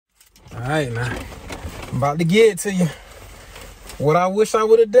All right, now. I'm about to get to you. What I wish I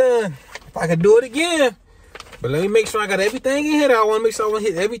would have done. If I could do it again. But let me make sure I got everything in here. I want to make sure I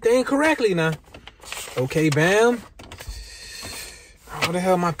hit everything correctly now. Okay, bam. Where the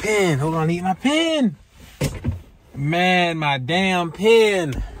hell my pen? Hold on, I need my pen. Man, my damn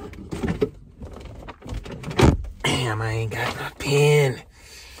pen. Damn, I ain't got my pen.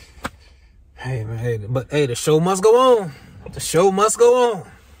 Hey, man, hey, but hey, the show must go on. The show must go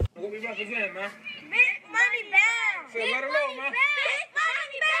on. What we represent, man? Big money bound. Big money bound. Big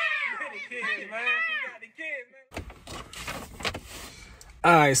money bound. The kids, man. We got the kids, man.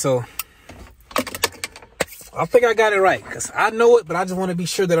 All right, so I think I got it right because I know it, but I just want to be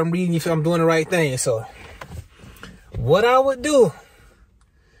sure that I'm reading if I'm doing the right thing. So what I would do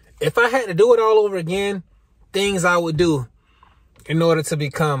if I had to do it all over again, things I would do in order to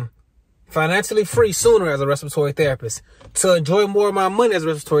become financially free sooner as a respiratory therapist, to enjoy more of my money as a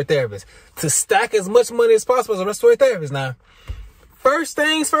respiratory therapist, to stack as much money as possible as a respiratory therapist. Now, first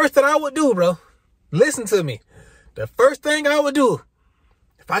things first that I would do, bro, listen to me. The first thing I would do,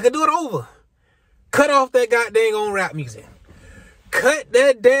 if I could do it over, cut off that goddamn on rap music. Cut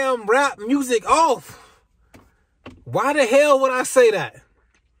that damn rap music off. Why the hell would I say that?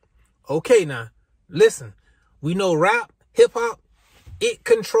 Okay, now, listen. We know rap, hip-hop, it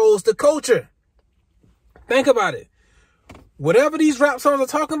controls the culture. Think about it. Whatever these rap songs are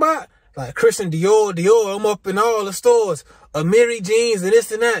talking about, like Christian Dior, I'm up in all the stores, Amiri jeans and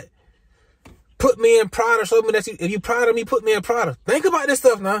this and that. Put me in Prada, show me that if you proud of me, put me in Prada. Think about this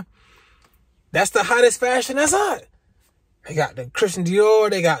stuff now. That's the hottest fashion that's hot. They got the Christian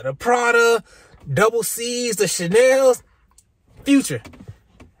Dior, they got the Prada, double C's, the Chanel's. Future.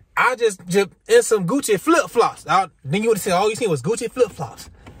 I just in some Gucci flip-flops. Then you would say all you seen was Gucci flip-flops.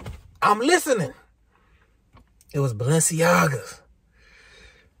 I'm listening. It was Balenciagas,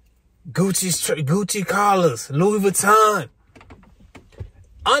 Gucci collars, Louis Vuitton.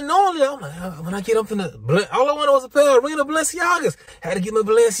 Unknowingly, I'm like, when I get up in the, all I wanted was a pair of Arena Balenciagas. Had to get my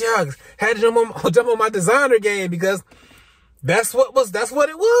Balenciagas. Had to jump on my designer game because that's what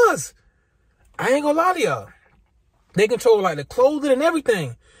it was. I ain't gonna lie to y'all. They control like the clothing and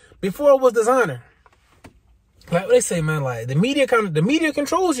everything. Before it was designer. Like what they say, man, like the media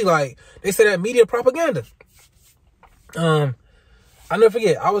controls you. Like they say that media propaganda. I'll never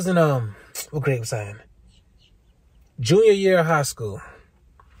forget. I was in what grade was I in? Junior year of high school.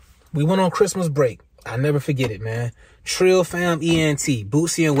 We went on Christmas break. I never forget it, man. Trill Fam ENT,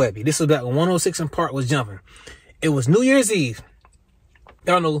 Bootsy and Webby. This was back when 106 and Park was jumping. It was New Year's Eve.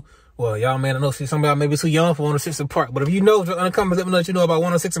 Y'all know. Well, y'all, man, I know some of y'all may be too young for 106 and Park, but if you know, come let me know that you know about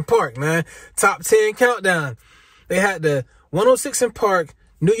 106 and Park, man. Top 10 countdown. They had the 106 and Park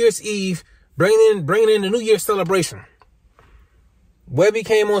New Year's Eve, bringing in the New Year's celebration. Webby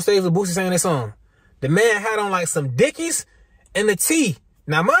came on stage with Bootsy singing their song. The man had on like some Dickies and the tee.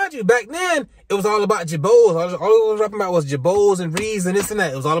 Now, mind you, back then, it was all about Jabos. All it was rapping about was Jabos and Reeds and this and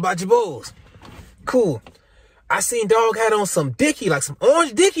that. It was all about Jabos. Cool. I seen Dog had on some Dickie, like some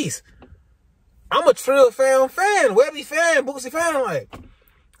orange Dickies. I'm a Trill fan, Webby fan, Bootsy fan. I'm like,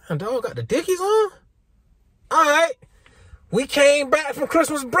 and Dog got the Dickies on? All right. We came back from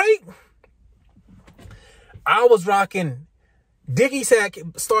Christmas break. I was rocking. Dickies had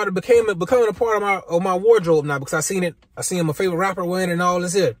becoming a part of my wardrobe now because I seen my favorite rapper wearing and all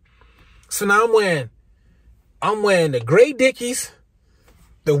this here. So now I'm wearing the gray Dickies,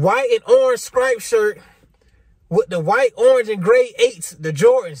 the white and orange striped shirt, with the white, orange, and gray 8s, the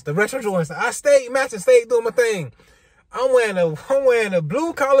Jordans, the retro Jordans. I stayed matching, stayed doing my thing. I'm wearing a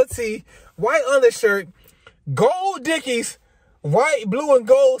blue collar tee, white undershirt, gold Dickies, white, blue, and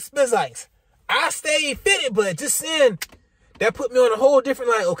gold Spizikes. I stayed fitted, but just saying, that put me on a whole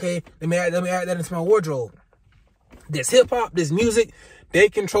different, like, okay, let me add that into my wardrobe. This hip-hop, this music, they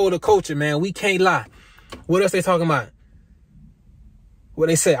control the culture, man. We can't lie. What else they talking about? What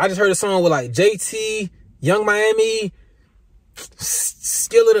they say? I just heard a song with, like, JT, Young Miami,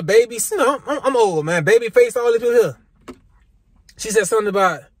 Skilla the Baby. You know, I'm old, man. Babyface, all this here. She said something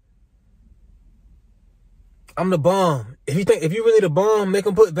about, I'm the bomb. If you really the bomb, make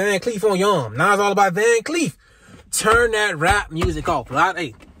them put Van Cleef on your arm. Now it's all about Van Cleef. Turn that rap music off. Right?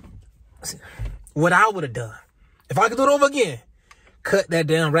 Hey, what I would have done, if I could do it over again, cut that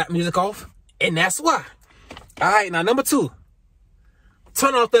damn rap music off. And that's why. All right, now number 2.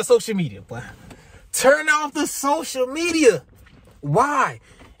 Turn off that social media, boy. Turn off the social media. Why?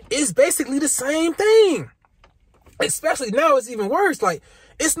 It's basically the same thing. Especially now, it's even worse. Like,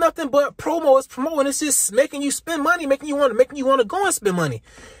 it's nothing but promo. It's promoting. It's just making you spend money, making you want to go and spend money.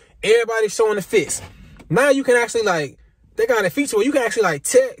 Everybody's showing the fits. Now you can actually like they got a feature where you can actually like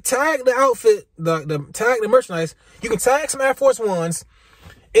tag the outfit, tag the merchandise. You can tag some Air Force Ones.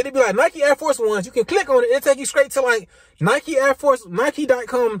 It'll be like Nike Air Force Ones. You can click on it. It'll take you straight to like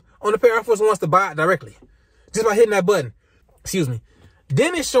Nike.com on the pair of Air Force Ones to buy it directly. Just by hitting that button. Excuse me.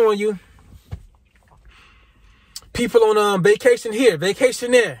 Then it's showing you people on vacation here,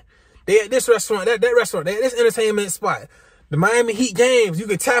 vacation there. They at this restaurant, that restaurant. They at this entertainment spot. The Miami Heat games. You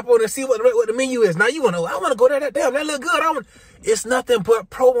can tap on and see what the menu is. Now you want to, I want to go there. Damn, that look good. It's nothing but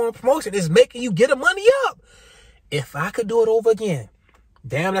promotion. It's making you get the money up. If I could do it over again,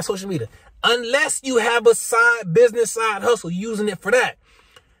 damn, that's social media. Unless you have a side business, side hustle, using it for that.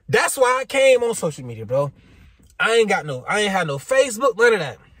 That's why I came on social media, bro. I ain't had no Facebook, none of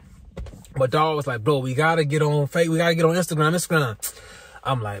that. But dog was like, bro, we gotta get on Facebook, we gotta get on Instagram.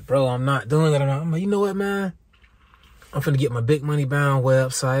 I'm like, bro, I'm not doing it. I'm like, you know what, man? I'm finna get my Big Money Bound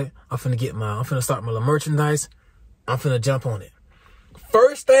website. I'm finna start my little merchandise. I'm finna jump on it.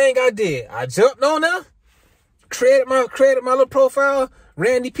 First thing I did, I jumped on there, created my little profile,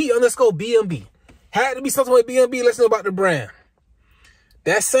 Randy P _BMB. Had to be something with BMB. Let's know about the brand.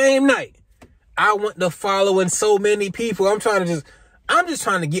 That same night, I went to following so many people. I'm just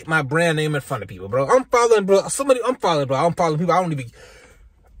trying to get my brand name in front of people, bro. I'm following people.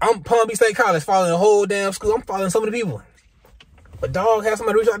 I'm Palm Beach State College, following the whole damn school. I'm following so many people. But dog had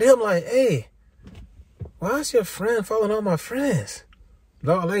somebody reach out to him like, hey, why is your friend following all my friends?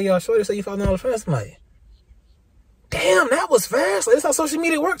 Dog, like y'all shorty say you following all the friends. I'm like, damn, that was fast. Like, that's how social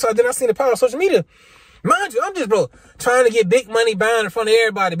media works. So then I seen the power of social media. Mind you, I'm just, bro, trying to get Big Money Bound in front of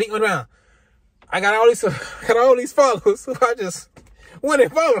everybody. Big Money Bound. I got all these followers. So I just went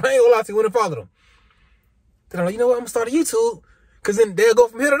and followed them. I ain't gonna lie to you, went and followed them. Then I'm like, you know what? I'm gonna start a YouTube. Cause then they'll go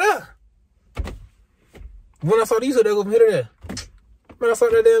from here to there. When I start YouTube, they'll go from here to there. When I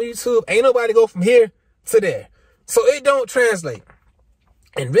start that damn YouTube, ain't nobody go from here to there. So it don't translate.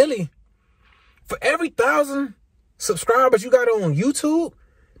 And really, for every 1,000 subscribers you got on YouTube,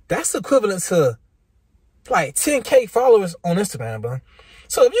 that's equivalent to like 10K followers on Instagram, bro.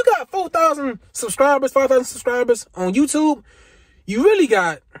 So if you got 4,000 subscribers, 5,000 subscribers on YouTube, you really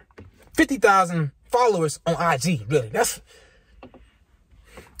got 50,000 followers on IG, really. That's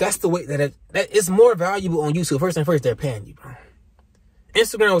the way that it's more valuable on YouTube. First and first, they're paying you, bro.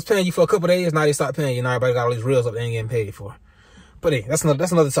 Instagram was paying you for a couple of days. Now they stopped paying you. Now everybody got all these reels up they ain't getting paid for. But hey, that's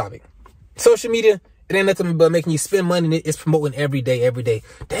another topic. Social media, it ain't nothing but making you spend money. It's promoting every day.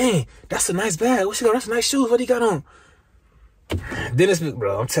 Dang, that's a nice bag. What you got? That's nice shoes. What do you got on? Dennis,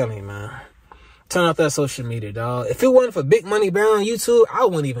 bro, I'm telling you, man. Turn off that social media, dog. If it wasn't for Big Money Bound on YouTube, I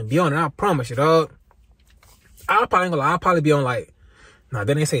wouldn't even be on it. I promise you, dog. I'll probably be on like, nah,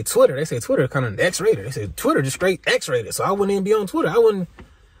 then they say Twitter. They say Twitter kind of X-rated. They say Twitter just straight X-rated. So I wouldn't even be on Twitter.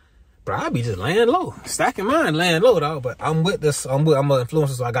 Bro, I'd be just laying low. Stacking mine, laying low, dog. But I'm with this. I'm an influencer,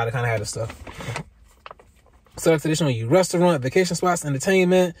 so I got to kind of have this stuff. So after this, showing you restaurant, vacation spots,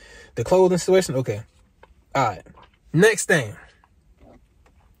 entertainment, the clothing situation. Okay. All right. Next thing.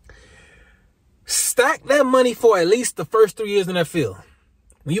 Stack that money for at least the first 3 years in that field.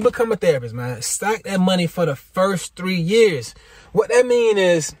 When you become a therapist, man, stack that money for the first 3 years. What that means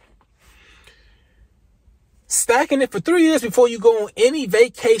is stacking it for 3 years before you go on any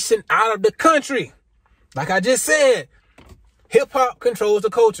vacation out of the country. Like I just said, hip-hop controls the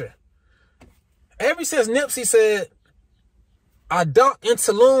culture. Ever since Nipsey said, I docked in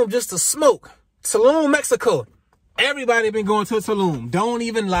Tulum just to smoke. Tulum, Mexico. Everybody been going to Tulum. Don't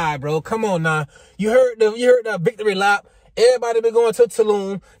even lie, bro. Come on now. You heard the victory lap. Everybody been going to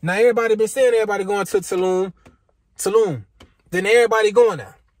Tulum. Now everybody been saying everybody going to Tulum. Then everybody going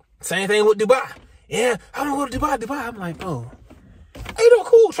now. Same thing with Dubai. Yeah, I want to go to Dubai. I'm like, bro, hey, no,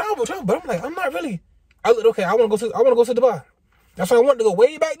 cool, travel. But I'm like, I'm not really. I want to go to Dubai. That's why I wanted to go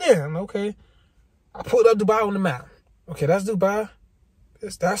way back there. I'm like, okay. I pulled up Dubai on the map. Okay, that's Dubai.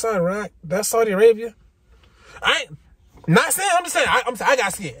 That's Iraq. That's Saudi Arabia. I ain't not saying. I'm just saying. I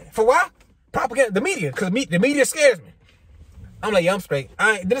got scared. For why? Propaganda, the media, because the media scares me. I'm like, yeah, I'm straight.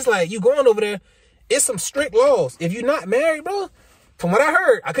 Then it's like, you going over there, it's some strict laws. If you're not married, bro, from what I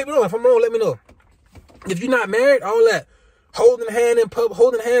heard, I could be wrong. If I'm wrong, let me know. If you're not married, all that holding hands in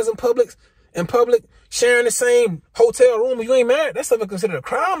public, sharing the same hotel room when you ain't married, that's stuff considered a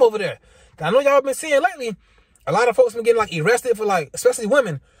crime over there. I know y'all been seeing lately, a lot of folks been getting like arrested for like, especially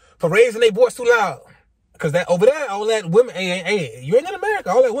women, for raising their voice too loud. Because that over there, all that women, hey, you ain't in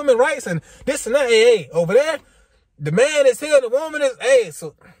America, all that women rights and this and that, hey, over there, the man is here, the woman is, hey,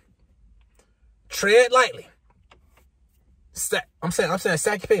 so tread lightly. I'm saying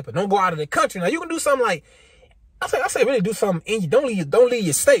stack your paper. Don't go out of the country. Now you can do something like, I say really do something in you. Don't leave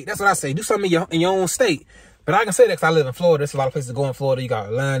your state. That's what I say. Do something in your own state. But I can say that because I live in Florida. There's a lot of places to go in Florida. You got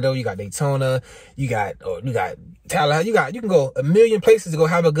Orlando, you got Daytona, you got Tallahassee. You can go a million places to go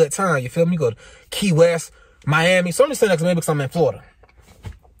have a good time. You feel me? You go to Key West, Miami. So I'm just saying that maybe because I'm in Florida.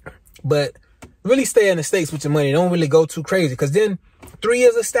 But really stay in the States with your money. Don't really go too crazy, because then 3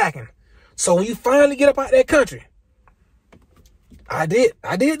 years of stacking. So when you finally get up out that country, I did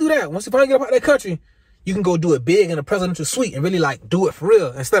do that. Once you finally get up out that country, you can go do it big in a presidential suite and really like do it for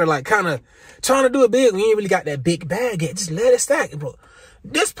real, instead of like kind of trying to do it big when you ain't really got that big bag yet. Just let it stack, bro.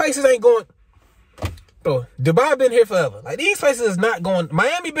 This places ain't going, bro. Dubai been here forever. Like, these places is not going.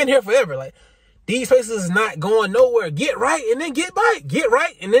 Miami been here forever. Like, these places is not going nowhere. Get right and then get back. Get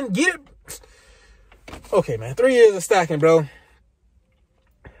right and then get it. Okay, man. 3 years of stacking, bro.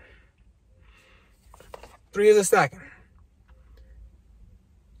 3 years of stacking.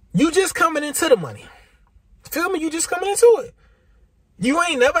 You just coming into the money. Feel me? You just coming into it. You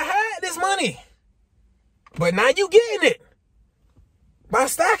ain't never had this money, but now you getting it. By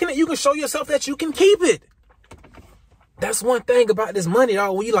stacking it, you can show yourself that you can keep it. That's one thing about this money,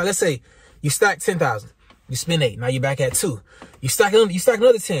 dog. When you like, let's say you stack 10,000, you spend 8, now you back at 2. You stack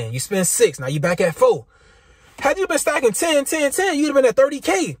another 10, you spend 6, now you back at 4. Had you been stacking 10, you'd have been at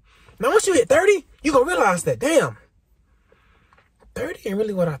 30K. Now once you hit 30, you gonna realize that, damn, 30 ain't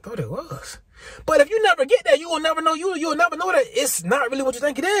really what I thought it was. But if you never get there, you will never know. You'll never know that it's not really what you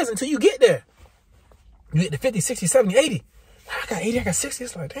think it is until you get there. You get to 50, 60, 70, 80. I got 80, I got 60.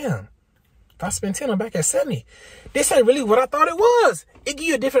 It's like, damn. If I spend 10, I'm back at 70. This ain't really what I thought it was. It give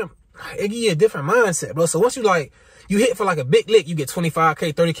you a different mindset, bro. So once you hit for like a big lick, you get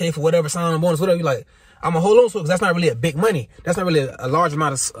 25K, 30K for whatever sign-on bonus, whatever. You like, I'm gonna hold on to it because that's not really a big money. That's not really a large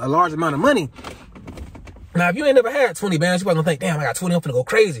amount of money. Now, if you ain't never had 20 bands, you probably gonna think, damn, I got 20, I'm gonna go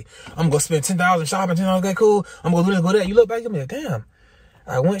crazy. I'm gonna spend 10,000 shopping, 10,000, okay, cool. I'm gonna do this, go that. You look back, you're like, damn,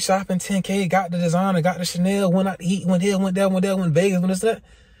 I went shopping 10K, got the designer, got the Chanel, went out to eat, went here, went there, went Vegas, went this, that.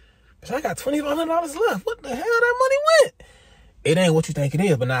 But I got $2,500 left. What the hell that money went? It ain't what you think it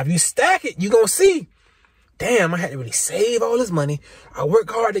is. But now, if you stack it, you gonna see, damn, I had to really save all this money. I worked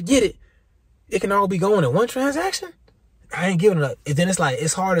hard to get it. It can all be going in one transaction. I ain't giving it up. Then it's like,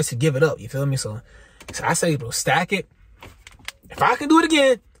 it's harder to give it up. You feel me? So I say, bro, stack it. If I can do it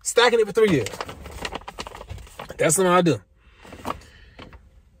again, stacking it for 3 years. That's what I'll do.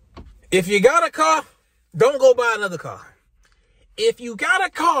 If you got a car, don't go buy another car. If you got a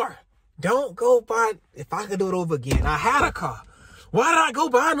car, don't go buy. If I could do it over again, I had a car. Why did I go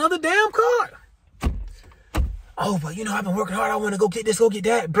buy another damn car? Oh, but you know, I've been working hard. I want to go get this, go get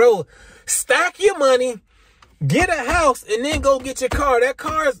that. Bro, stack your money. Get a house and then go get your car. That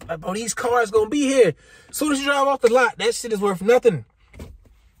car is, bro, these cars gonna be here. As soon as you drive off the lot, that shit is worth nothing.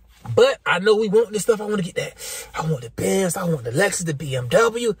 But I know we want this stuff. I want to get that. I want the Benz. I want the Lexus, the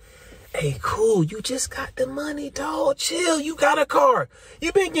BMW. Hey, cool. You just got the money, dog. Chill. You got a car.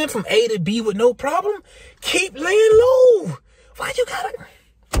 You been getting from A to B with no problem. Keep laying low. Why you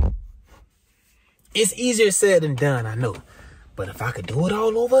gotta? It's easier said than done, I know. But if I could do it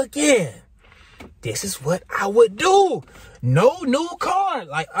all over again, this is what I would do. No new car.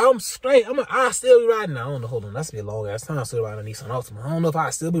 Like, I'm straight. I'll still be riding. I don't know. Hold on. That's be a long ass time. I'll still riding a Nissan Altima. I don't know if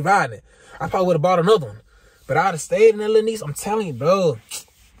I'll still be riding it. I probably would have bought another one. But I'd have stayed in that little Nissan. I'm telling you, bro.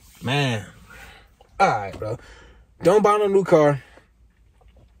 Man. Alright, bro. Don't buy no new car.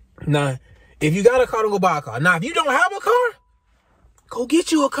 Nah. If you got a car, don't go buy a car. Now, if you don't have a car, go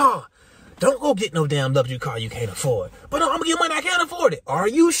get you a car. Don't go get no damn luxury car you can't afford. But no, I'm gonna get money I can't afford it. Are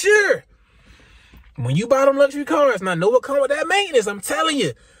you sure? When you buy them luxury cars, now know what comes with that maintenance. I'm telling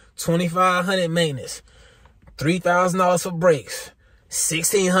you, $2,500 maintenance, $3,000 for brakes,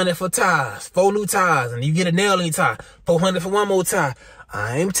 $1,600 for tires, 4 new tires, and you get a nail in your tire, $400 for one more tire.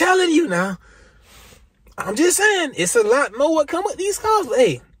 I'm telling you now. I'm just saying, it's a lot more what come with these cars. But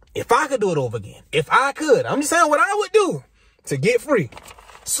hey, if I could do it over again, if I could, I'm just saying what I would do to get free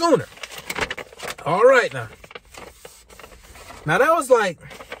sooner. All right now. Now that was like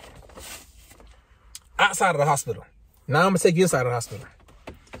outside of the hospital. Now I'm gonna take you inside of the hospital.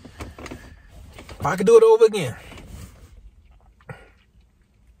 If I could do it over again,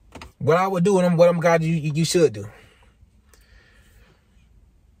 what I would do and what I'm glad you should do.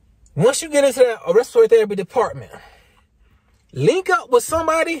 Once you get into that respiratory therapy department, link up with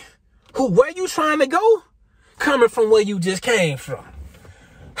somebody who where you trying to go coming from where you just came from.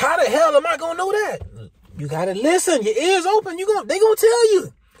 How the hell am I gonna know that? You gotta listen. Your ears open. They gonna tell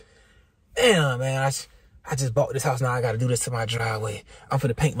you. Damn, man, I just bought this house. Now I gotta do this to my driveway. I'm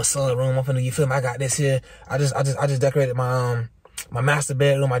finna paint my sunroom. I'm finna, you feel me? I got this here. I just decorated my master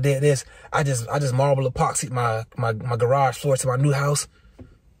bedroom. I did this. I just marble epoxy my garage floor to my new house.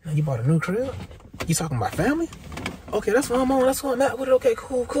 Now you bought a new crib? You talking about family? Okay, that's what I'm on. That's what I'm at with it. Okay,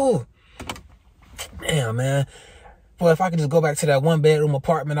 cool. Damn, man. Boy, if I could just go back to that 1-bedroom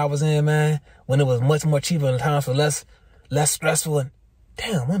apartment I was in, man, when it was much more cheaper and times were less stressful. And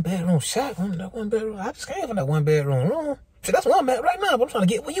damn, 1-bedroom shack, that 1-bedroom. I just came from that 1-bedroom room. See, that's where I'm at right now, but I'm trying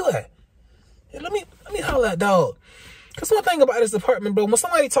to get where you at. Yeah, let me holler at dog. Cause one thing about this apartment, bro, when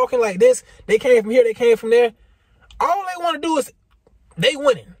somebody talking like this, they came from here, they came from there, all they want to do is they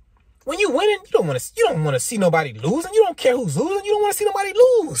winning. When you winning, you don't want to see nobody losing. You don't care who's losing. You don't want to see nobody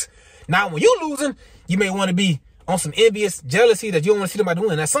lose. Now, when you losing, you may want to be on some envious jealousy that you don't want to see nobody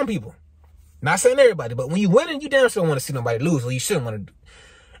win. That's some people. Not saying everybody, but when you winning, you damn sure don't want to see nobody lose. Or you shouldn't want to.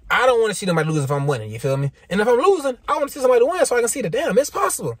 I don't want to see nobody lose if I'm winning. You feel me? And if I'm losing, I want to see somebody win so I can see the damn. It's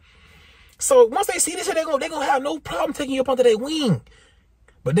possible. So once they see this shit, they're gonna have no problem taking you up under their wing.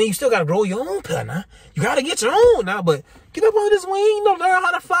 But then you still gotta grow your own pair now. You gotta get your own now, but get up under this wing, learn how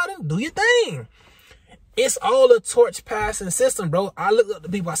to fly, then do your thing. It's all a torch passing system, bro. I look up to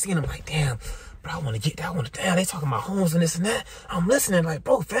people, I see them like, damn, bro, I want to get that one. Damn, they talking about homes and this and that. I'm listening, like,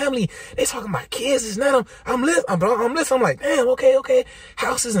 bro, family. They talking about kids, this and that. I'm listening. I'm like, damn, okay.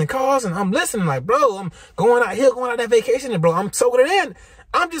 Houses and cars, and I'm listening, like, bro, I'm going out here, going on that vacation, and bro, I'm soaking it in.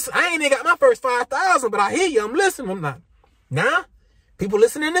 I ain't even got my first 5,000, but I hear you. I'm listening. I'm not. Nah, people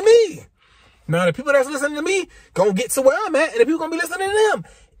listening to me. Now, the people that's listening to me gonna get to where I'm at, and the people gonna be listening to them.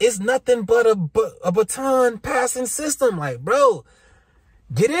 It's nothing but a baton passing system. Like, bro,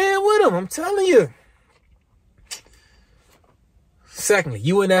 get in with them. I'm telling you. Secondly,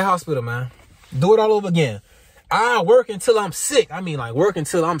 you in that hospital, man. Do it all over again. I work until I'm sick. I mean, like, work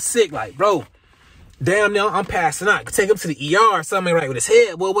until I'm sick. Like, bro, damn, now I'm passing out. Take him to the ER or something right with his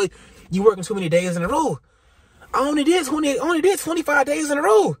head. Boy, you working too many days in a row. I only did 25 days in a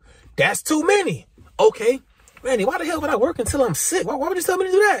row. That's too many. Okay. Randy, why the hell would I work until I'm sick? Why would you tell me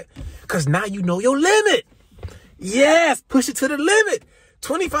to do that? Because now you know your limit. Yes, push it to the limit.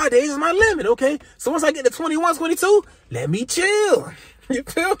 25 days is my limit, okay? So once I get to 21, 22, let me chill. You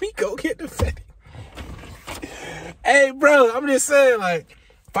feel me? Go get the fatty. Hey, bro, I'm just saying, like,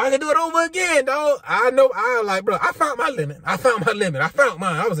 if I could do it over again, dog, I found my limit. I found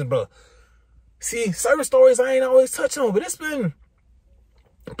mine. I was in, bro. See, certain stories I ain't always touch on, but it's been,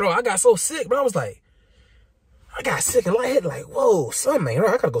 bro, I got so sick, bro. I was like, I got sick and lightheaded, like, whoa, something ain't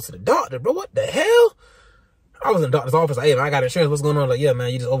right. I gotta go to the doctor, bro. What the hell? I was in the doctor's office, like, hey, man, I got insurance. What's going on? Like, yeah,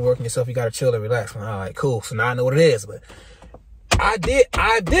 man, you just overworking yourself. You gotta chill and relax. I'm like, all right, cool. So now I know what it is. But I did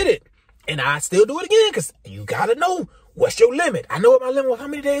it. And I still do it again, because you gotta know what's your limit. I know what my limit was. How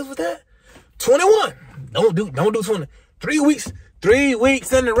many days was that? 21. Don't do 20. 3 weeks. 3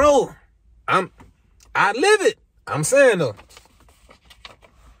 weeks in a row. I live it. I'm saying, though.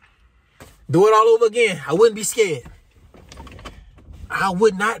 Do it all over again. I wouldn't be scared. I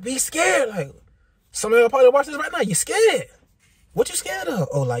would not be scared. Like, some of y'all probably watching this right now. You scared. What you scared of?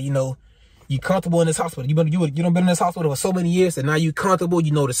 Oh, like, you know, you comfortable in this hospital. You done been in this hospital for so many years, and now you comfortable.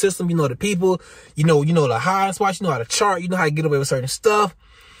 You know the system. You know the people. You know the hiding spots. You know how to chart. You know how to get away with certain stuff.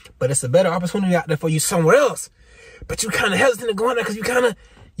 But it's a better opportunity out there for you somewhere else. But you kind of hesitant to go in there because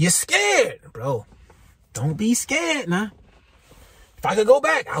you're scared, bro. Don't be scared, now. If I could go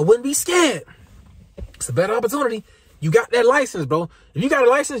back, I wouldn't be scared. It's a better opportunity. You got that license, bro. If you got a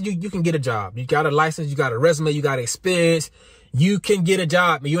license, you can get a job. You got a license, you got a resume, you got experience. You can get a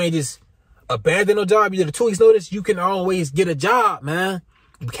job. You ain't just abandon no job. You did a 2 weeks notice. You can always get a job, man.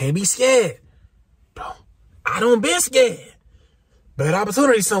 You can't be scared. Bro, I don't been scared. Better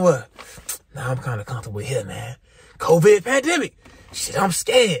opportunity somewhere. Now I'm kind of comfortable here, man. COVID pandemic. Shit, I'm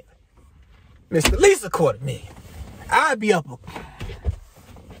scared. Mr. Lisa caught me. I'd be up.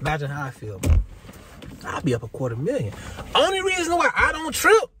 Imagine how I feel, bro. I'd be up $250,000. Only reason why I don't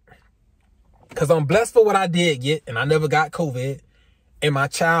trip, because I'm blessed for what I did get, and I never got COVID, and my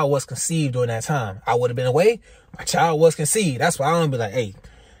child was conceived during that time. I would have been away. My child was conceived. That's why I don't be like, hey,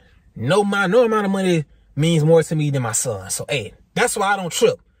 no amount of money means more to me than my son. So, hey, that's why I don't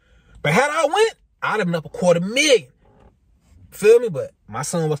trip. But had I went, I'd have been up $250,000. Feel me? But my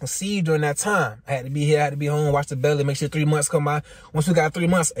son was conceived during that time. I had to be here, I had to be home, watch the belly, make sure 3 months come by. Once we got 3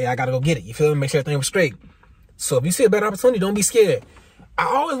 months, hey, I gotta go get it. You feel me? Make sure everything was straight. So if you see a better opportunity, don't be scared. I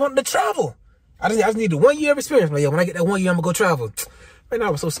always wanted to travel. I just needed 1 year of experience. Like, yo, when I get that 1 year, I'm gonna go travel. Man, I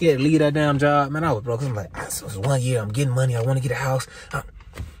was so scared to leave that damn job. Man, I was broke. I'm like, it was 1 year, I'm getting money, I want to get a house.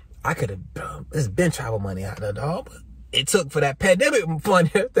 I could have, it's been travel money out there, dog. But it took for that pandemic fund,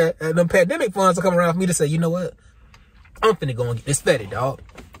 them pandemic funds to come around for me to say, you know what? I'm finna go and get this fetty, dog.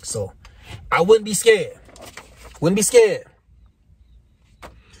 So, I wouldn't be scared. Wouldn't be scared.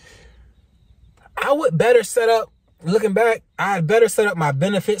 I would better set up looking back, I'd better set up my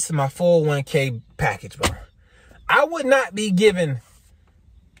benefits in my 401k package, bro. I would not be picking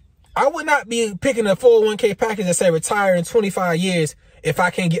a 401k package that say retire in 25 years if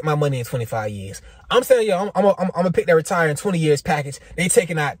I can't get my money in 25 years. I'm saying, yo, I'm gonna pick that retire in 20 years package. They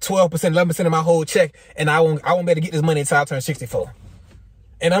taking out 12%, 11% of my whole check, and I won't be able to get this money until I turn 64.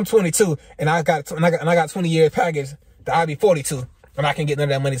 And I'm 22, and I got 20 years package that I'll be 42, and I can get none of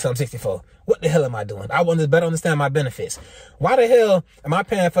that money until I'm 64. What the hell am I doing? I want to better understand my benefits. Why the hell am I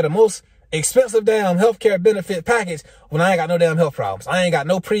paying for the most expensive damn healthcare benefit package when I ain't got no damn health problems? I ain't got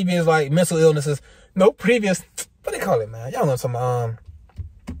no previous like mental illnesses, no previous, what they call it, man? Y'all know some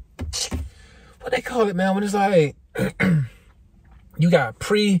what they call it, man, when it's like you got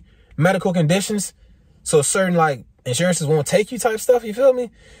pre-medical conditions, so certain like insurances won't take you type stuff, you feel me?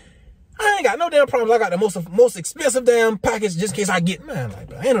 I ain't got no damn problems. I got the most expensive damn package just in case I get, man, like,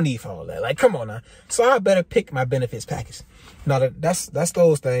 bro, ain't no need for all that. Like, come on now. So I better pick my benefits package. Now that's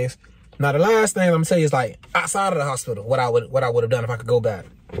those things. Now the last thing I'm gonna tell you is like outside of the hospital, what I would have done if I could go back.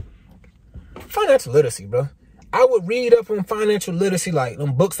 Financial literacy, bro. I would read up on financial literacy, like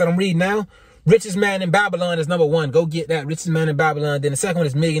them books that I'm reading now. Richest Man in Babylon is number 1. Go get that. Richest Man in Babylon. Then the second one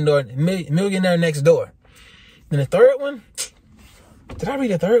is Millionaire Next Door. Then the third one, did I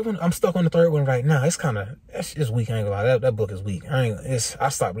read the third one? I'm stuck on the third one right now. It's weak. I ain't gonna lie. That book is weak. I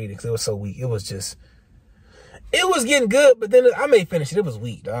stopped reading because it was so weak. It was getting good, but then I may finish it. It was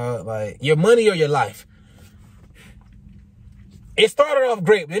weak, dog. Like, your money or your life. It started off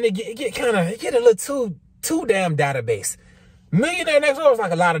great, but then it get a little too damn database. Millionaire Next Door was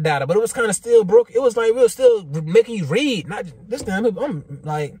like a lot of data, but it was kind of still broke. It was like we were still making you read. Not this time. I'm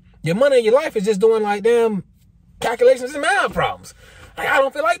like, your money and your life is just doing like damn calculations and math problems. Like, I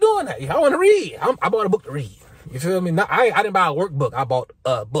don't feel like doing that. I want to read. I bought a book to read. You feel me? I didn't buy a workbook. I bought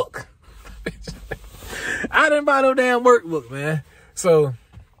a book. I didn't buy no damn workbook, man. So,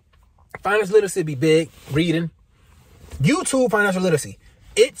 financial literacy be big. Reading. YouTube financial literacy.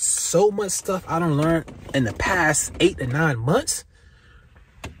 It's so much stuff I done learned in the past 8 to 9 months.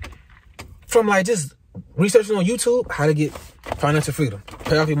 From like just researching on YouTube, how to get financial freedom.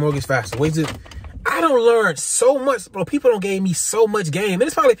 Pay off your mortgage faster. I don't learn so much, bro. People don't gave me so much game. And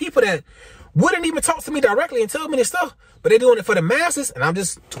it's probably people that wouldn't even talk to me directly and tell me this stuff. But they're doing it for the masses. And I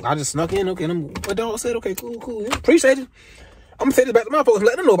just snuck in. Okay, and my dog said, okay, cool. Appreciate you. I'm going to say this back to my folks and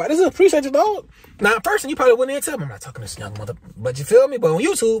let them know about this. Appreciate you, dog. Now, in person, you probably wouldn't even tell me. I'm not talking to this young mother. But you feel me? But on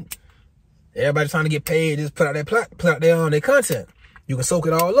YouTube, everybody's trying to get paid. Just put out their content. You can soak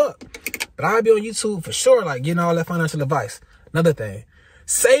it all up. But I'll be on YouTube for sure, like getting all that financial advice. Another thing,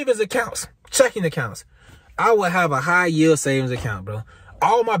 savings accounts, checking accounts. I would have a high yield savings account, bro.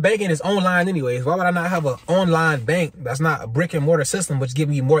 All my banking is online anyways. Why would I not have an online bank that's not a brick and mortar system, which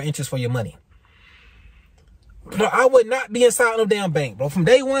giving you more interest for your money? Bro, I would not be inside no damn bank, bro. From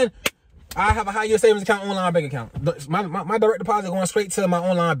day one, I have a high yield savings account, online bank account. My direct deposit going straight to my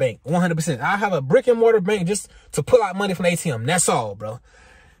online bank, 100%. I have a brick and mortar bank just to pull out money from the ATM. That's all, bro.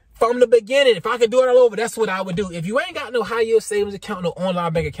 From the beginning, if I could do it all over, that's what I would do. If you ain't got no high yield savings account, no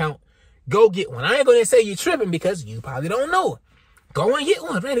online bank account, go get one. I ain't gonna say you're tripping because you probably don't know. Go and get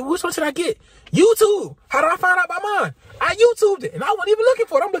one, Randy. Which one should I get? YouTube. How do I find out about mine? I YouTubed it, and I wasn't even looking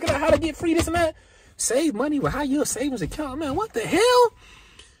for it. I'm looking at how to get free this and that. Save money with high yield savings account. Man, what the hell?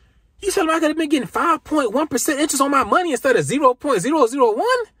 You telling me I could have been getting 5.1% interest on my money instead of 0.001?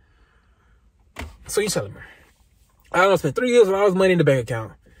 So you telling me I don't spend 3 years with all this money in the bank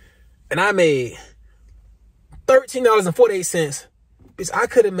account, and I made $13.48. Bitch, I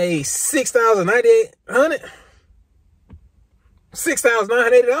could have made $6,980.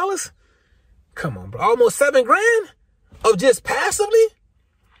 $6,980? Come on, bro. Almost $7 grand of just passively?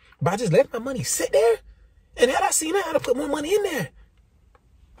 But I just let my money sit there. And had I seen that, I'd have put more money in there.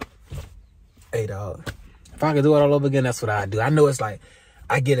 Hey, dog. If I could do it all over again, that's what I'd do. I know it's like,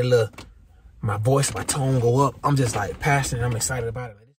 I get a little, my voice, my tone go up. I'm just like passionate. I'm excited about it.